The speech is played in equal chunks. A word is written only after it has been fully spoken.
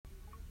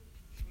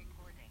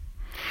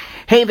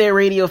Hey there,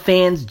 radio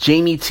fans.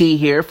 Jamie T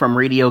here from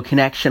Radio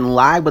Connection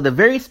Live with a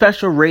very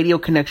special Radio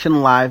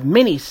Connection Live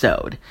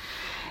mini-sode.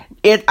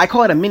 I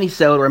call it a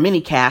mini-sode or a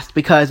mini-cast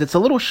because it's a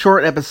little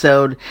short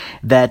episode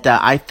that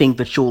I think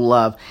that you'll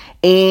love.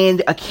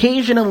 And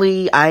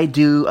occasionally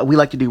we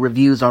like to do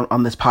reviews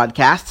on this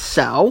podcast.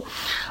 So,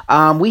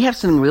 we have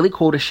something really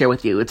cool to share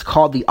with you. It's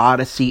called the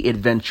Odyssey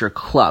Adventure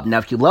Club. Now,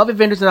 if you love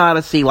Adventures in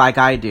Odyssey like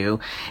I do,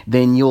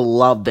 then you'll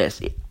love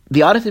this.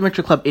 The Odyssey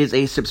Adventure Club is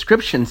a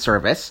subscription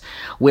service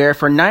where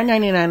for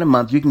 $9.99 a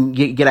month, you can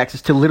get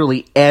access to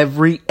literally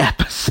every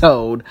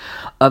episode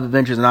of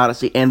Adventures in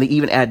Odyssey, and they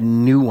even add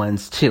new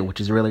ones too, which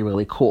is really,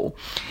 really cool.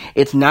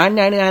 It's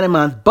 $9.99 a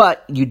month,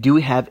 but you do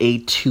have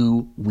a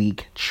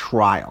 2-week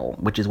trial,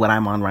 which is what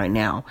I'm on right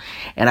now,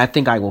 and I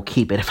think I will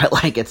keep it if I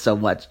like it so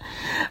much.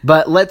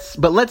 But let's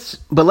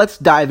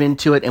dive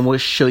into it, and we'll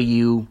show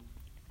you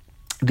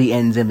the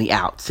ins and the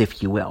outs,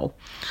 if you will.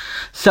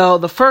 So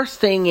the first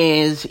thing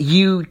is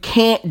you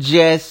can't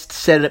just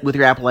set it up with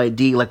your Apple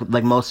ID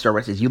like most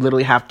services. You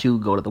literally have to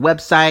go to the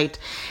website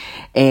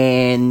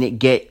and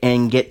get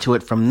to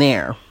it from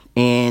there.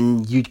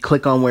 And you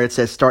click on where it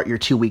says start your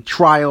 2-week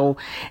trial,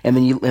 and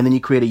then you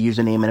create a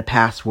username and a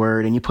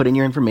password, and you put in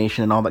your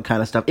information and all that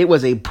kind of stuff. It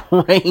was a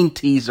brain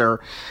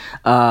teaser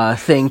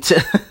thing to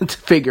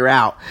figure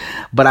out,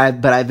 but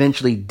I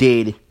eventually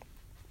did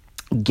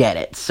get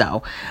it.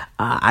 So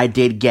I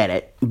did get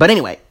it. But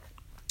anyway,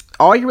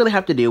 all you really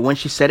have to do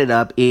once you set it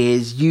up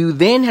is you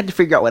then have to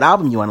figure out what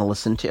album you want to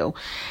listen to.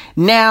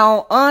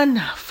 Now,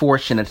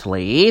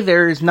 unfortunately,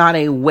 there's not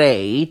a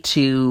way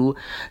to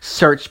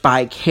search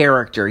by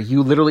character.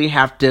 You literally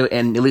have to,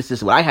 and at least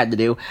this is what I had to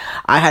do,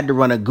 I had to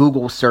run a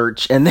Google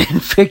search and then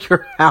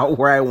figure out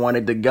where I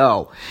wanted to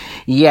go.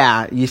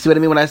 Yeah, you see what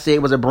I mean when I say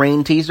it was a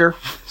brain teaser?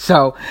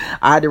 So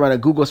I had to run a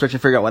Google search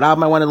and figure out what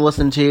album I wanted to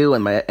listen to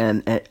and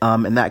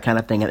that kind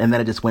of thing, and then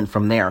it just went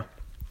from there.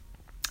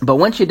 But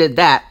once I did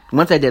that,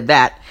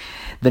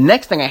 the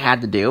next thing I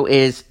had to do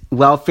is,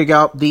 figure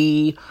out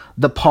the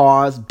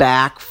pause,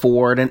 back,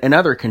 forward, and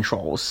other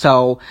controls.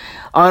 So,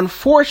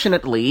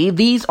 unfortunately,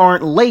 these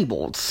aren't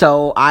labeled.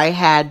 So, I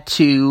had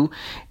to,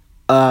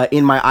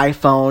 in my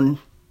iPhone,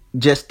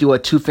 just do a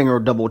 2-finger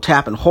double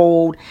tap and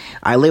hold.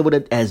 I labeled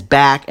it as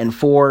back and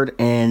forward,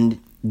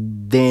 and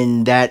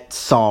then that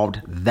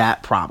solved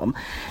that problem.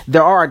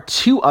 There are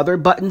 2 other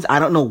buttons. I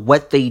don't know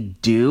what they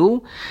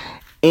do.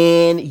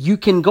 And you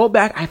can go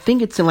back, I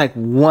think it's in like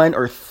 1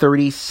 or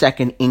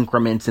 30-second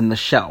increments in the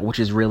show, which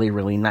is really,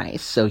 really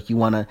nice. So if you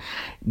want to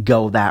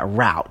go that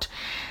route.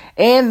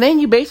 And then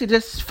you basically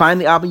just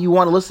find the album you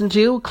want to listen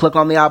to, click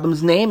on the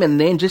album's name, and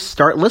then just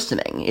start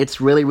listening.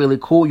 It's really, really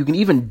cool. You can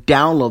even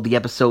download the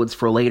episodes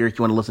for later if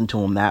you want to listen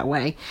to them that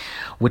way,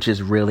 which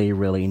is really,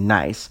 really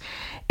nice.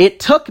 It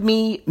took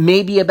me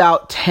maybe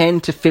about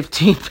 10 to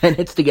 15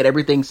 minutes to get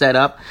everything set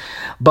up,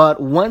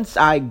 but once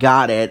I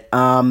got it,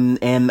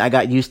 and I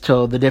got used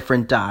to the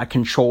different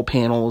control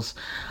panels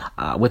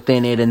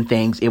within it and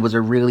things, it was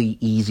a really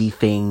easy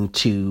thing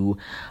to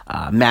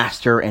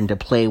master and to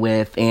play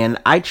with, and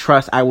I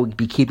trust I will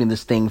be keeping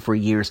this thing for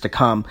years to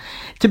come.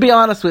 To be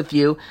honest with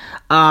you,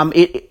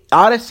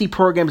 Odyssey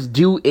programs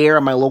do air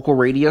on my local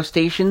radio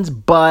stations,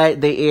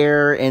 but they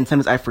air, and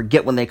sometimes I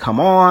forget when they come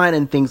on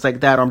and things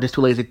like that, or I'm just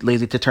too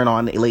lazy to turn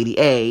on Lady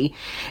A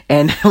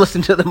and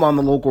listen to them on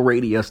the local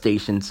radio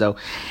station. So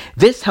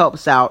this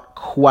helps out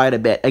quite a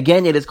bit.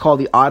 Again, it is called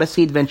the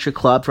Odyssey Adventure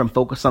Club from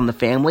Focus on the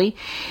Family.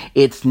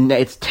 It's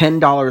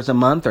 $10 a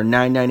month, or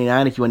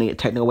 $9.99 if you want to get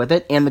technical with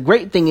it. And the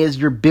great thing is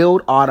you're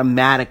billed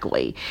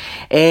automatically.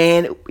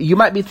 And you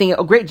might be thinking,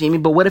 oh great, Jamie,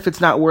 but what if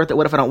it's not worth it?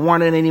 What if I don't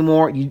want it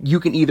anymore?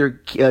 You can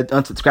either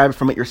unsubscribe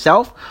from it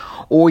yourself,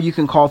 or you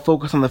can call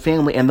Focus on the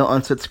Family and they'll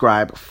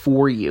unsubscribe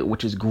for you,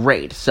 which is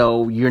great.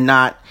 So you're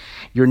not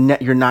going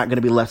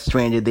to be left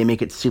stranded. They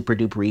make it super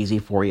duper easy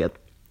for you.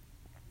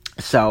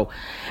 So,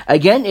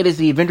 again, it is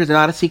the Adventures in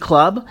Odyssey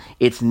Club.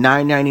 It's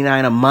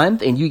 $9.99 a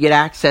month, and you get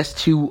access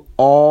to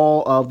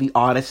all of the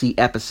Odyssey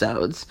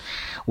episodes,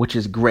 which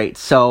is great.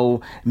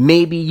 So,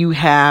 maybe you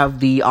have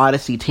the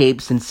Odyssey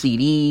tapes and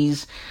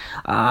CDs.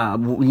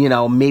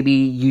 Maybe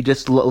you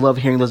just love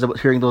hearing those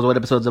old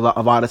episodes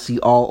of Odyssey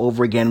all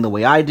over again the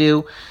way I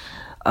do.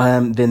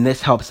 Then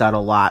this helps out a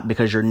lot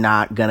because you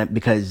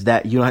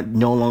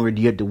no longer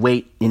do you have to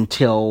wait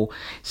until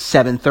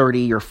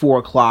 7:30 or 4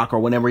 o'clock or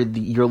whenever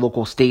your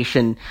local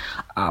station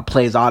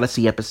plays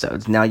Odyssey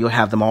episodes. Now you'll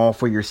have them all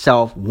for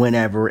yourself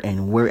whenever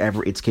and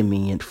wherever it's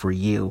convenient for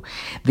you.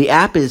 The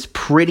app is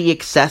pretty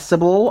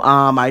accessible.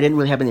 I didn't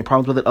really have any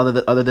problems with it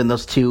other than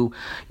those 2,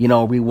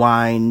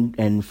 rewind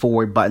and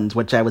forward buttons,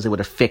 which I was able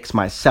to fix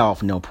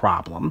myself, no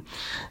problem.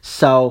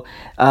 So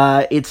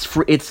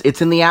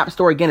it's in the App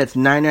Store. Again, it's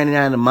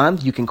 $9.99 a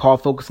month. You can call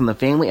Focus on the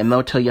Family and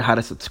they'll tell you how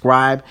to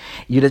subscribe.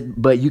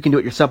 But you can do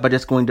it yourself by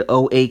just going to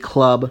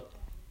oaclub.org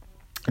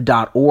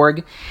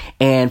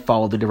and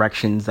follow the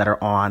directions that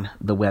are on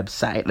the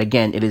website.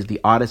 Again, it is the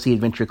Odyssey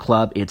Adventure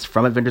Club. It's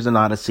from Adventures in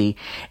Odyssey,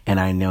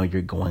 and I know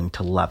you're going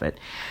to love it.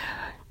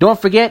 Don't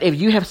forget, if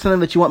you have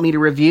something that you want me to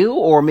review,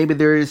 or maybe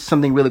there is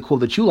something really cool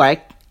that you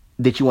like,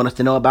 that you want us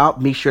to know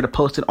about, be sure to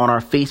post it on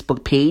our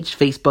Facebook page,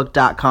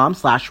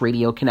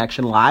 facebook.com/Radio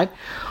Connection Live,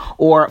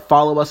 or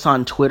follow us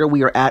on Twitter.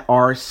 We are at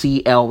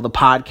RCL the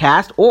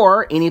Podcast,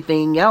 or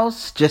anything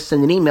else, just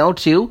send an email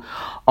to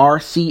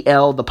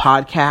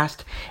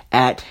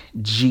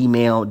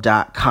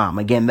rclthepodcast@gmail.com.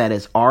 Again, that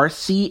is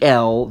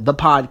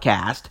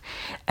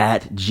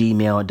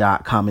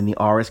rclthepodcast@gmail.com, and the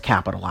R is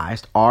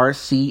capitalized,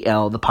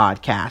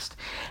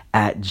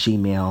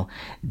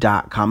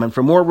 rclthepodcast@gmail.com. And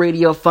for more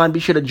radio fun, be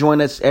sure to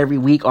join us every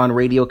week on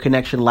Radio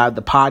Connection Live,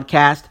 the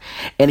podcast.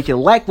 And if you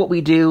like what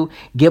we do,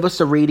 give us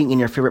a rating in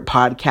your favorite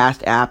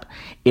podcast app.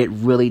 It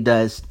really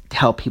does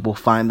help people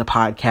find the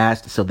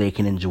podcast so they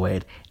can enjoy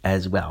it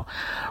as well.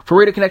 For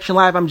Radio Connection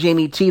Live, I'm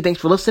Jamie T.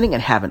 Thanks for listening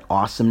and have an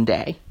awesome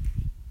day.